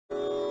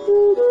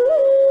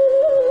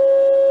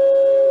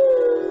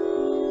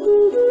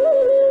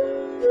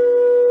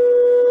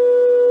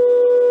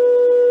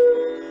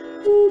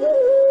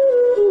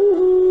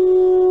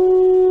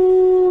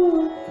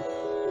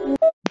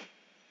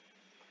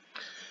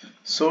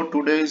So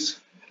today's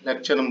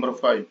lecture number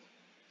 5.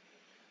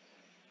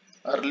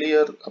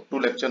 Earlier up to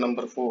lecture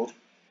number 4,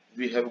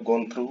 we have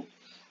gone through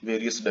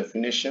various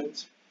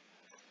definitions.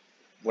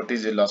 What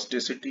is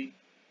elasticity?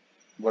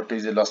 What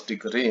is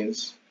elastic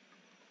range?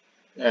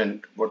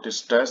 And what is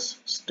stress,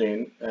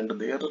 strain and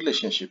their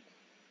relationship.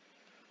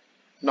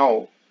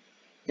 Now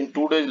in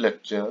today's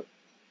lecture,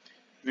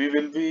 we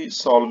will be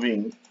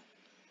solving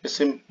a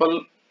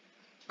simple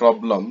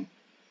problem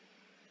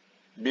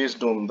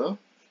based on the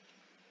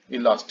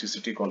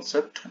elasticity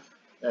concept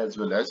as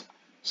well as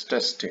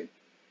stress strain.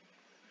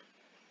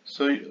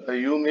 So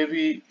you may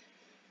be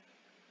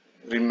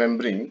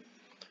remembering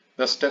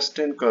the stress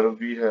strain curve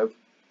we have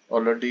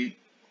already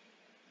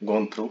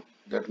gone through.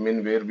 That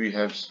means where we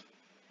have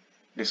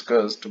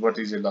discussed what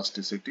is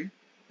elasticity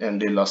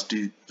and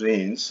elastic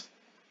range,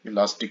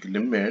 elastic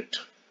limit.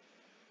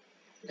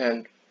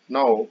 And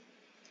now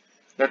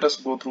let us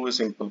go through a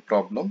simple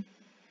problem.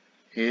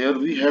 Here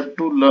we have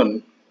to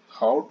learn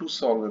how to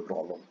solve a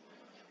problem.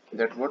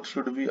 That what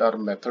should be our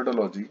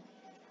methodology?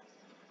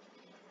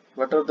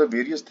 What are the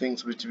various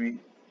things which we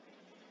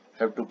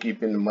have to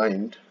keep in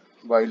mind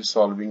while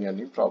solving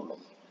any problem?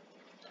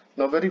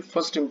 Now, very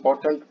first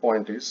important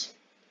point is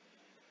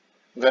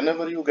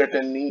whenever you get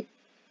any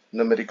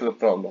numerical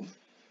problem,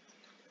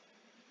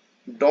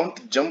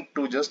 don't jump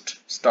to just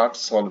start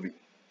solving.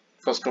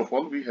 First of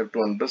all, we have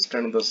to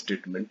understand the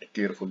statement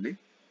carefully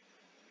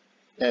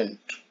and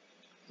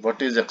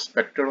what is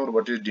expected or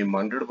what is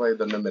demanded by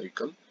the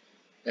numerical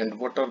and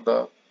what are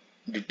the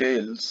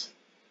details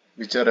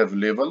which are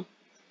available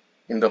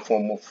in the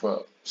form of a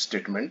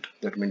statement,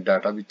 that means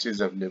data which is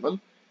available.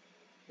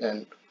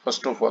 And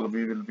first of all,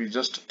 we will be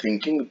just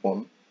thinking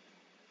upon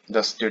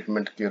the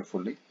statement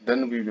carefully,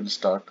 then we will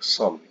start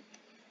solving.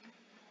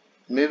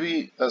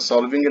 Maybe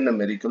solving a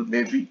numerical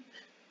maybe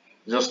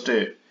just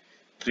a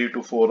 3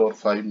 to 4 or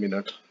 5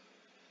 minutes.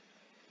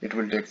 It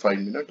will take 5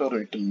 minutes or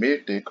it may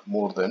take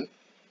more than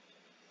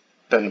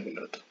 10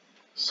 minutes.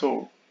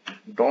 So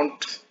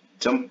don't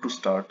jump to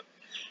start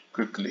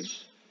quickly.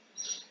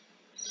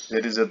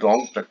 There is a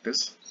wrong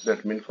practice.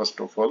 That means first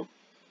of all,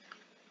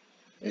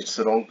 it's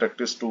a wrong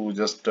practice to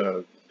just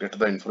get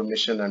the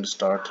information and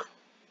start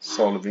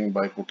solving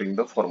by putting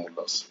the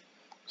formulas.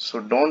 So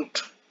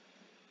don't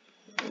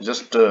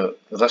just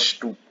rush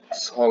to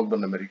solve the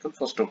numerical.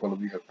 First of all,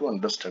 we have to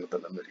understand the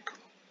numerical.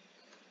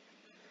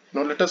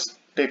 Now let us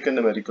take a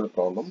numerical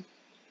problem.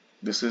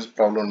 This is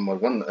problem number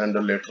 1,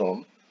 and later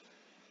on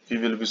we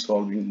will be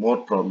solving more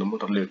problems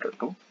related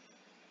to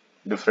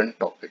different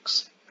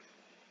topics.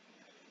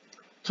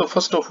 So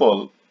first of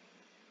all,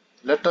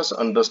 let us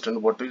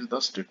understand what is the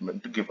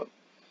statement given.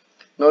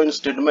 Now in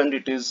statement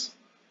it is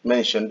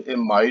mentioned a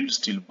mild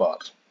steel bar.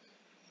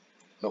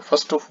 Now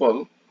first of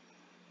all,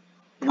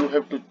 you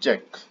have to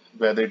check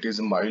whether it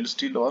is mild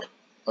steel or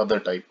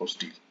other type of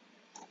steel,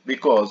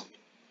 because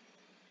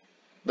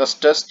the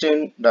stress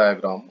strain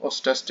diagram or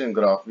stress strain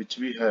graph which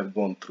we have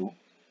gone through,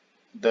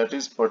 that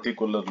is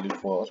particularly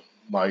for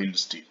mild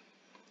steel.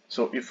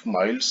 So if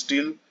mild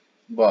steel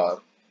bar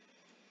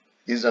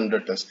is under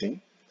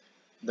testing,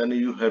 then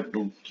you have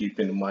to keep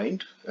in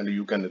mind and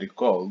you can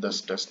recall the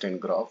stress strain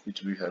graph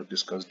which we have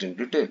discussed in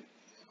detail.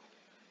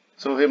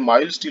 So a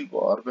mild steel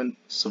bar when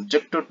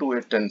subjected to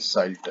a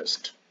tensile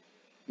test.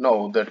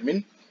 Now that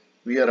means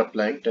we are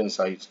applying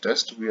tensile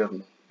test, where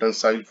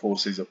tensile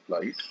force is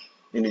applied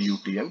in a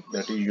UTM,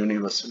 that is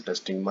universal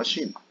testing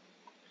machine.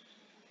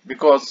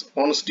 Because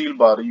on steel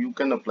bar you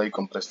can apply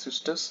compressive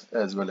stress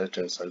as well as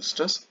tensile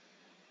stress.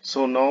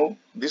 So now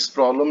this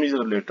problem is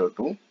related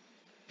to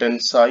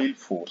tensile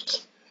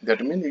force.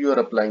 That means you are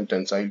applying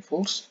tensile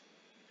force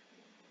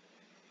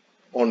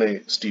on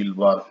a steel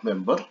bar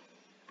member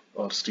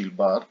or steel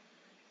bar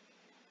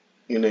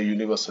in a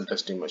universal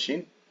testing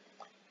machine.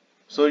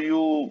 So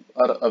you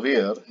are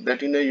aware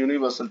that in a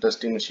universal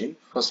testing machine,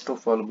 first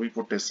of all we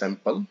put a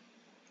sample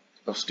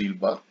of steel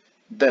bar,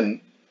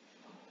 then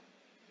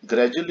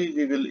gradually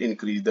we will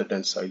increase the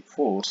tensile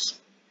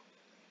force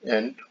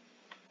and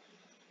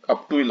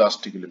up to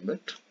elastic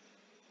limit.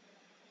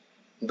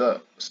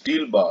 The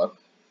steel bar,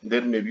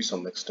 there may be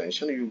some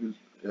extension, you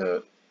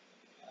will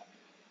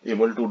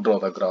able to draw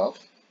the graph,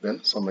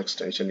 then some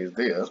extension is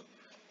there up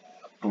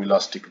to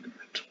elastic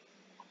limit.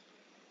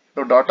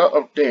 Now data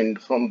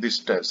obtained from this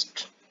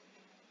test.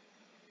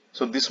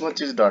 So this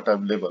much is data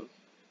available.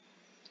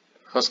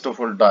 First of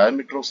all,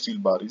 diameter of steel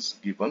bar is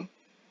given,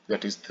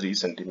 that is 3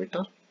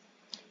 cm.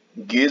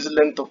 Gauge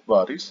length of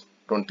bar is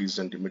 20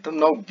 cm.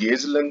 Now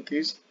gauge length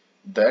is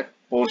that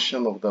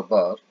portion of the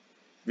bar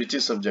which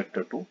is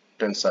subjected to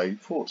tensile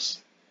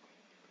force.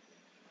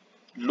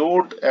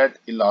 Load at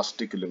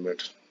elastic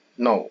limit.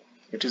 Now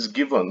it is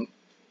given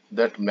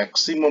that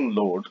maximum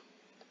load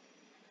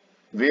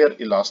where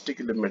elastic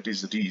limit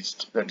is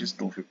reached, that is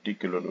 250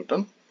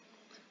 kN.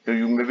 So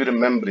you may be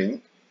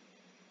remembering,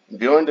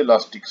 beyond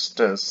elastic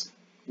stress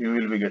you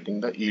will be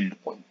getting the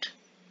yield point.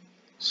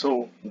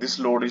 So this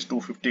load is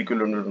 250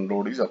 kN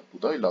load is up to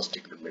the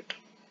elastic limit.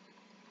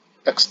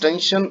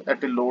 Extension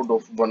at a load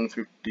of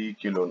 150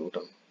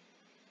 kN.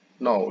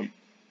 Now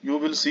you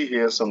will see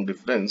here some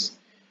difference.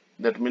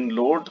 That means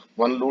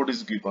one load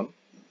is given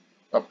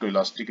up to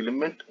elastic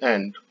limit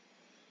and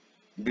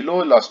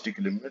below elastic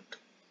limit.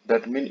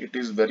 That means it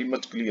is very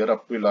much clear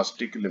up to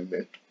elastic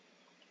limit.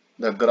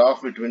 The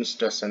graph between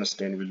stress and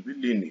strain will be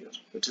linear.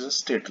 It is a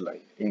straight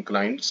line,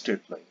 inclined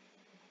straight line.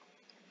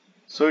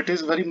 So it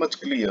is very much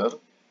clear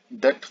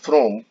that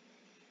from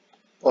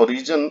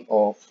origin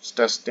of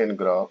stress strain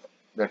graph,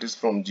 that is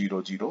from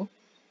 0, 0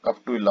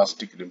 up to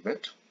elastic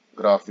limit,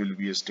 graph will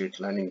be a straight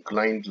line,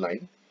 inclined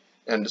line,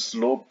 and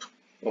slope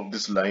of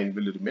this line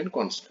will remain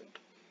constant.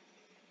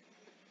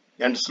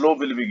 And slope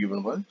will be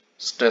given by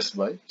stress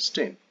by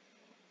strain.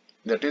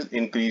 That is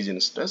increase in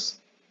stress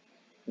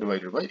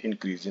divided by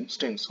increase in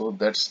strain. So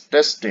that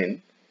stress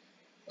strain,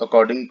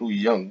 according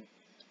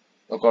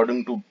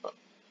to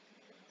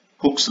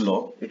Hooke's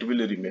law, it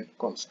will remain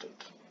constant.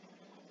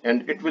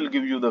 And it will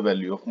give you the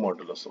value of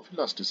modulus of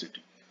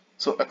elasticity.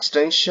 So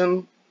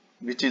extension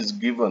which is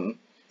given,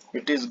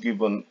 it is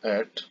given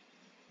at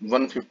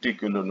 150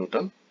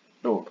 kilonewton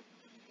load.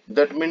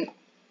 That means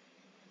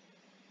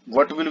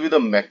what will be the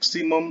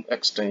maximum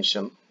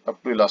extension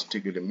up to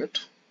elastic limit?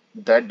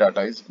 That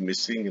data is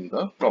missing in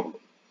the problem.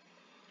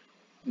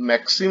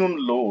 Maximum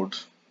load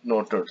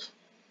noted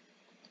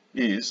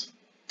is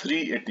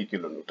 380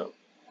 kilonewton.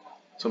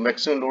 So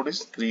maximum load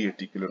is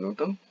 380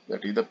 kilonewton.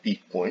 That is the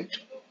peak point.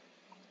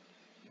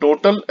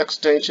 Total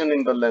extension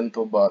in the length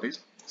of bar is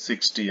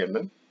 60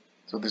 mm.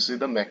 So this is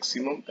the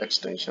maximum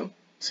extension,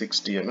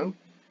 60 mm.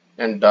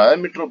 And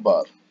diameter of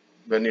bar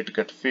when it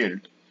gets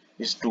filled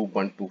is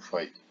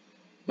 2.25.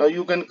 Now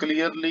you can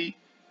clearly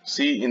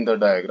see in the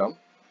diagram,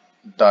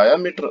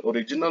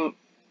 original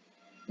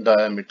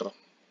diameter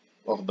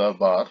of the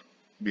bar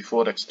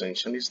before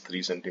extension is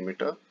 3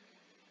 cm,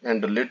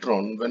 and later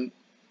on when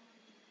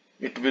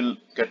it will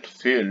get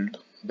filled,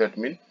 that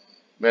means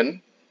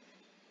when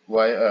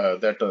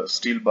that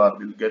steel bar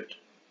will get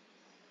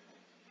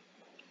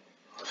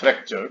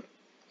fractured,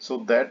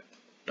 so that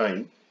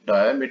time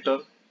diameter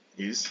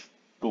is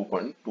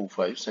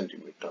 2.25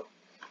 centimeter.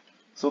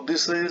 So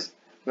this is,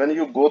 when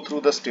you go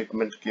through the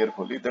statement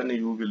carefully, then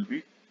you will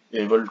be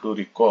able to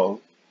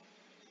recall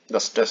the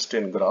stress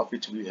strain graph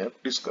which we have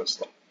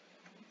discussed.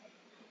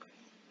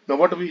 Now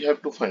what we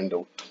have to find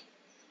out?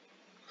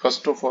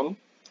 First of all,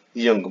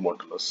 Young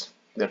modulus.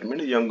 That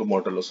means Young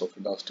modulus of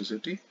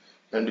elasticity.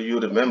 And you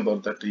remember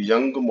that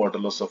Young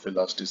modulus of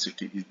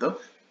elasticity is the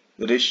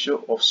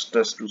ratio of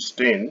stress to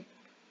strain,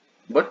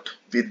 but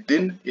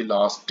within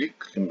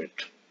elastic limit.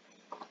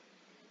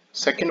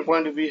 Second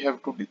point, we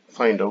have to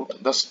find out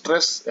the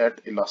stress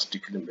at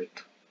elastic limit.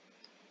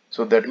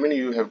 So that means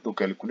you have to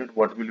calculate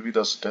what will be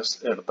the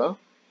stress at the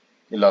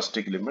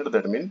elastic limit.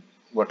 That means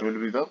what will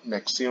be the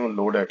maximum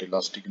load at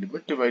elastic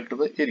limit divided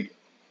by area.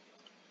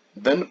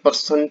 Then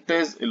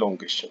percentage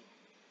elongation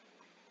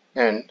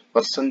and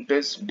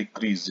percentage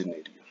decrease in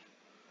area.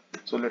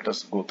 So let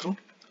us go through.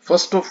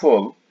 First of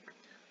all,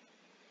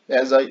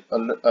 as I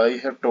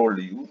have told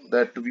you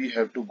that we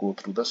have to go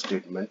through the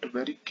statement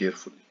very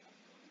carefully.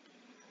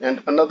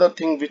 And another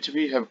thing which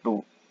we have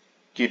to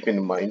keep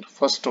in mind,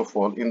 first of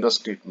all, in the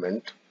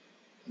statement,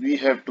 we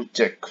have to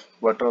check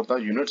what are the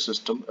unit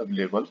system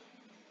available.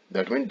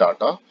 That means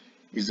data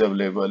is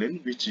available in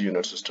which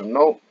unit system.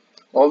 Now,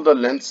 all the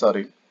lengths are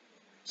in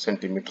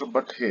centimeter,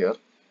 but here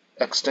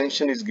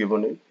extension is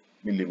given in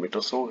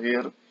millimeter. So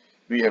here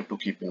we have to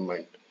keep in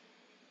mind.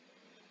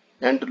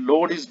 And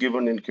load is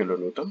given in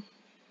kilonewton.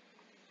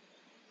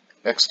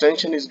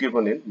 Extension is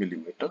given in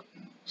millimeter.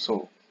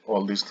 So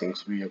all these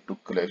things we have to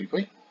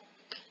clarify.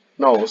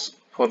 Now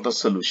for the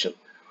solution.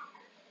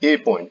 A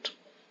point,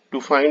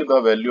 to find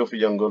the value of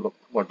Young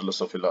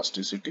modulus of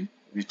elasticity,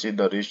 which is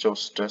the ratio of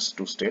stress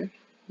to strain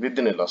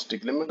within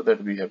elastic limit,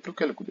 that we have to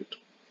calculate.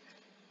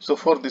 So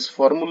for this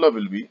formula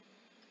will be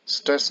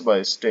stress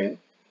by strain.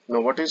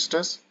 Now what is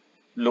stress?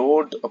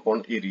 Load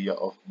upon area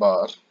of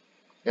bar.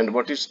 And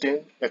what is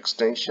strain?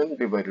 Extension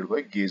divided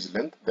by gauge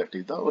length, that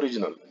is the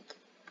original length.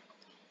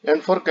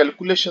 And for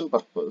calculation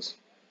purpose,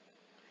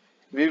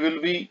 we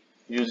will be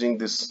using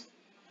this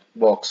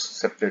box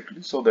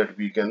separately so that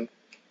we can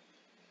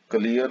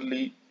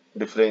clearly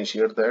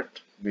differentiate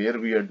that where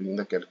we are doing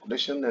the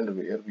calculation and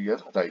where we are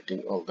writing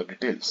all the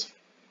details.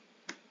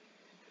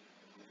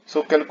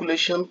 So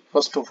calculation,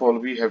 first of all,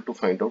 we have to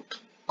find out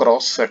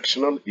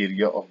cross-sectional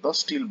area of the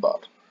steel bar.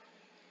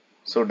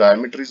 So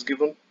diameter is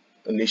given,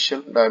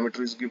 initial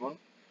diameter is given.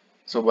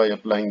 So by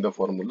applying the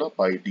formula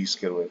pi d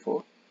square by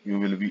 4, you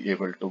will be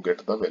able to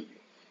get the value.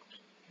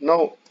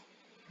 Now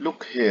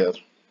look here,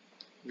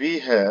 we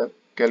have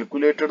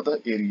calculated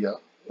the area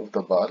of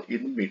the bar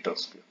in meter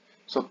square.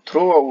 So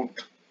throughout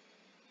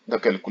the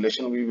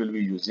calculation, we will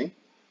be using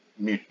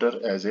meter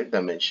as a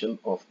dimension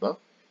of the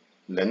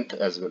length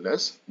as well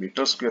as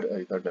meter square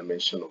as the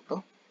dimension of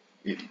the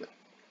area.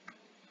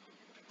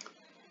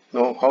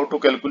 Now how to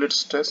calculate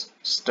stress?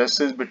 Stress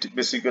is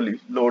basically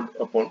load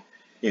upon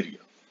area.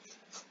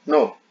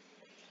 Now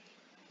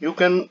you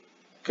can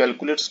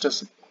calculate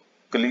stress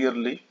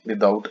clearly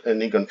without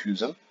any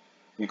confusion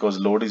because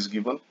load is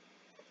given.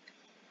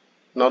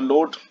 Now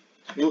load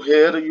You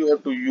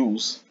have to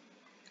use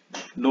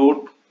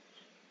load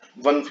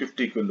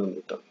 150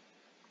 kilonewton,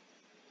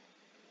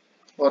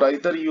 or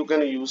either you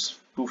can use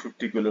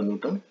 250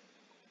 kilonewton.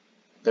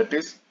 That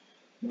is,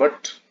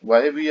 but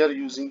why we are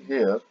using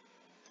here?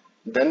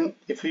 Then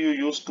if you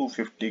use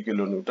 250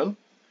 kilonewton,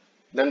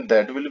 then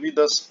that will be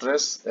the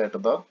stress at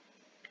the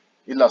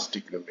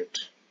elastic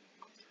limit.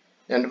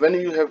 And when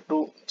you have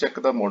to check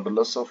the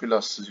modulus of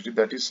elasticity,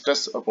 that is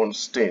stress upon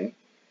strain,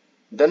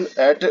 then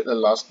at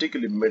elastic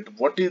limit,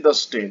 what is the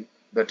strain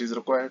that is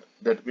required?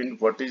 That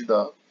means what is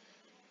the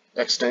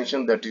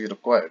extension that is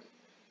required?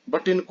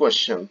 But in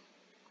question,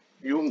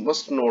 you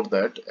must note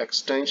that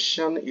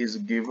extension is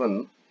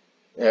given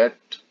at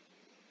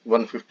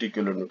 150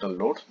 kilonewton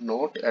load,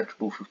 not at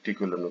 250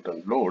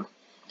 kilonewton load.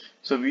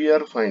 So we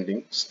are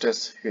finding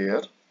stress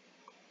here,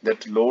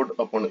 that load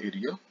upon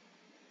area.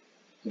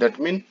 That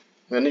means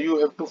when you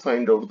have to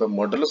find out the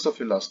modulus of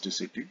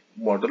elasticity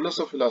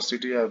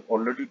I have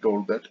already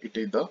told that it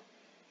is the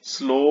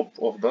slope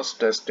of the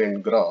stress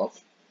strain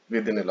graph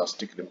within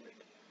elastic limit.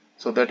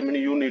 So that means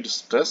you need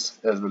stress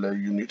as well as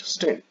you need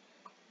strain.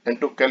 And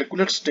to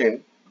calculate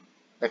strain,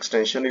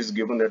 extension is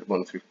given at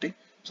 150.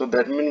 So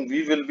that means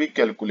we will be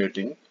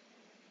calculating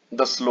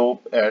the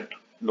slope at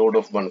load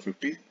of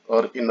 150,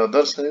 or in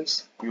other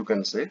sense you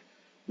can say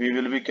we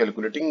will be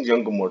calculating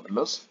Young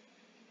modulus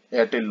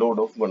at a load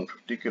of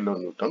 150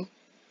 kilonewton,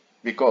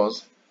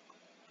 because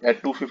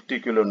at 250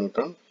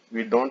 kilonewton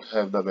we don't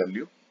have the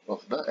value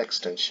of the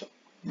extension.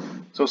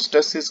 So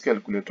stress is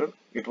calculated,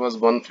 it was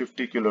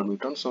 150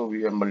 kilonewton, so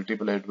we have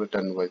multiplied by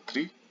 10 by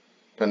 3,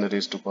 10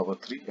 raised to power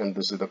 3, and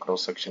this is the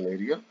cross section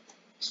area.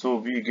 So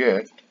we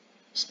get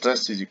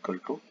stress is equal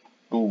to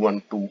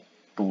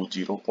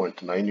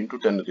 21220.9 into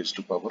 10 raised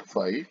to power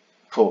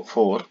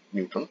 4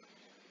 Newton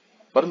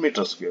per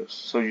meter square.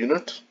 So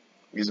unit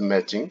is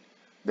matching,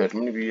 that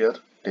means we are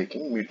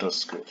taking meter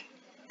square.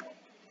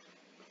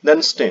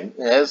 Then strain,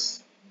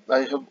 as I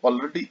have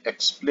already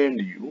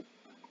explained you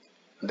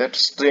that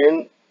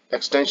strain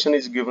extension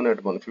is given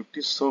at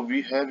 150, so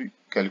we have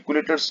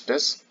calculated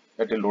stress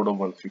at a load of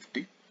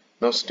 150.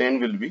 Now strain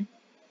will be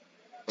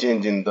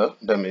change in the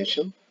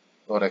dimension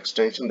or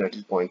extension, that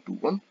is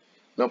 0.21.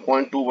 Now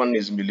 0.21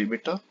 is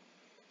millimeter,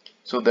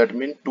 so that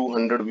means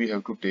 200 we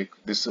have to take,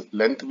 this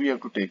length we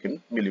have to take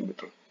in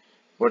millimeter,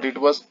 but it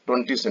was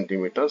 20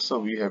 centimeters, so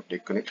we have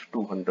taken it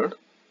 200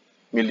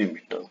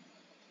 millimeter.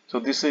 So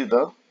this is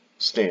the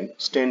strain.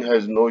 Strain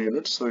has no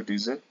units, so it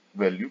is a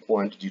value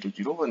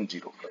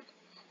 0.00105.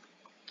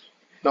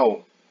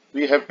 Now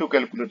we have to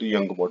calculate the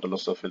Young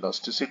modulus of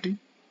elasticity,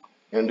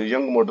 and the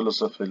Young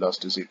modulus of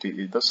elasticity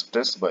is the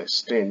stress by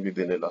strain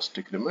within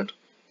elastic limit.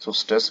 So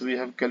stress we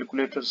have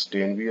calculated,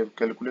 strain we have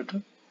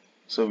calculated,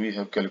 so we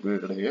have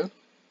calculated here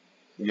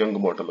Young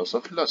modulus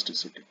of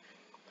elasticity.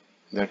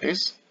 That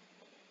is,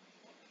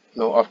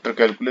 now after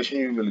calculation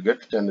you will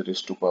get 10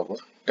 raised to power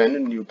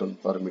 10 Newton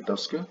per meter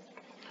square.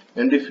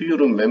 And if you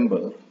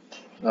remember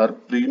our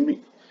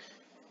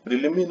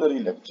preliminary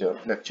lecture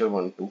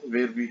 1-2,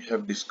 where we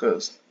have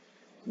discussed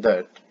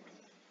that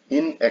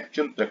in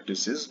actual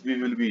practices we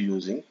will be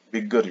using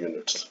bigger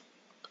units,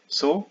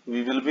 so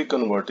we will be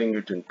converting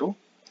it into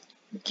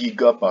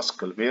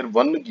gigapascal, where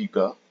 1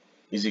 giga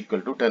is equal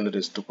to 10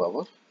 raised to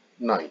power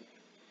 9.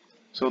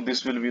 So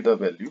this will be the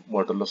value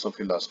modulus of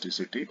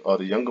elasticity,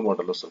 or Young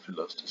modulus of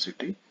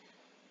elasticity,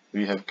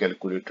 we have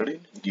calculated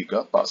in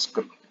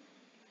gigapascal.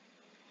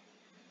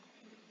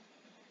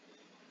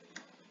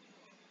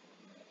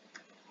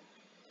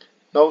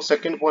 Now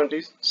second point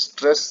is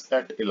stress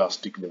at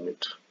elastic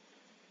limit.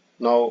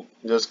 Now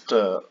just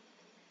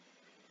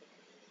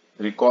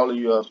recall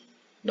your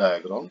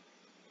diagram.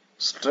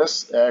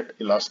 Stress at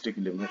elastic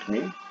limit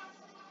means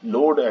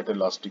load at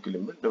elastic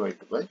limit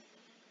divided by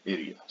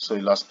area. So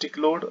elastic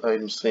load, I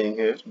am saying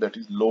here, that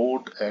is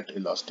load at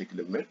elastic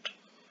limit,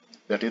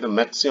 that is the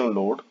maximum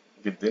load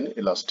within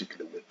elastic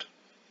limit.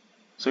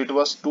 So it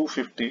was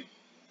 250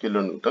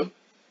 kilonewton,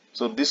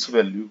 so this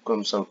value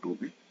comes out to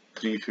be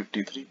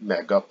 353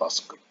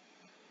 megapascal.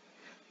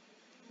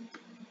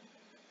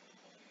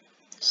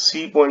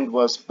 C point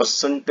was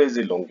percentage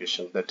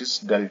elongation, that is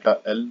delta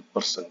L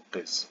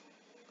percentage.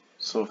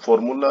 So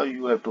formula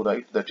you have to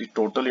write, that is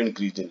total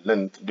increase in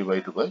length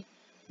divided by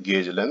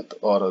gauge length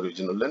or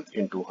original length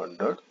into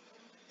 100.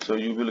 So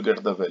you will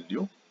get the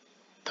value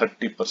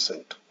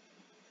 30%.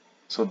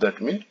 So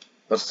that means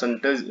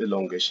percentage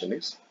elongation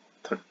is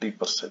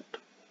 30%.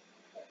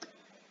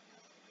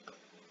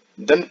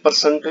 Then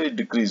percentage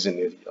decrease in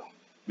area,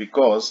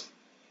 because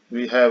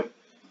we have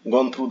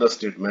gone through the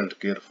statement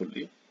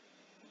carefully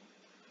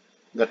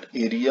that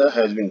area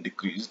has been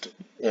decreased,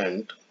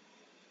 and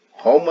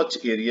how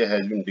much area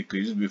has been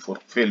decreased before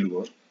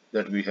failure,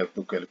 that we have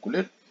to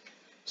calculate.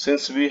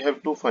 Since we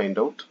have to find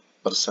out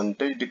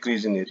percentage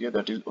decrease in area,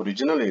 that is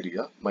original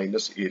area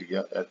minus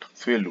area at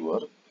failure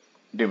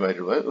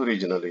divided by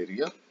original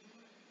area.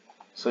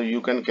 So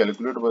you can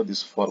calculate by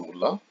this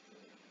formula,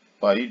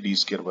 pi d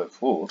square by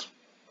 4.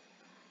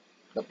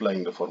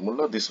 Applying the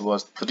formula, this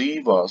was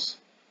 3 was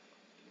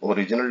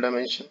original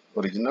dimension,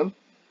 original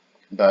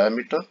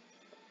diameter,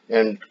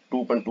 and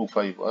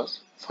 2.25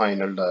 was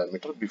final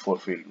diameter before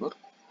failure.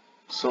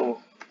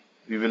 So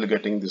we will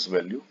getting this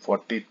value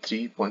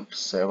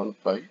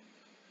 43.75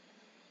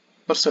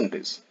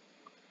 percentage.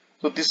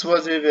 So this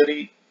was a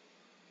very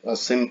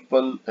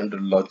simple and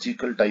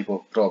logical type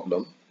of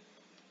problem.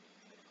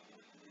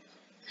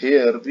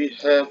 Here we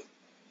have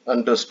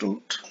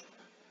understood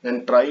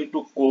and try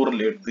to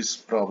correlate this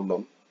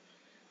problem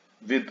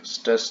with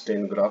stress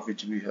strain graph,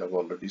 which we have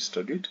already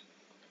studied.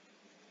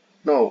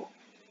 Now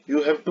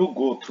you have to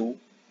go through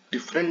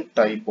different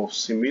type of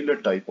similar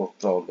type of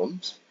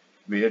problems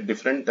where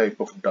different type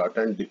of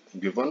data and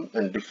given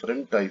and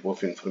different type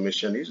of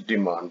information is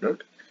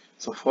demanded.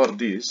 So for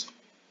this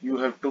you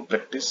have to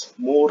practice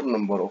more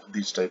number of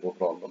these type of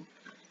problem,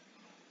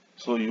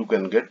 so you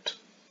can get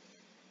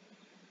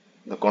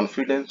the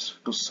confidence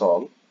to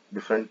solve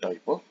different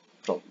type of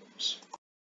problem.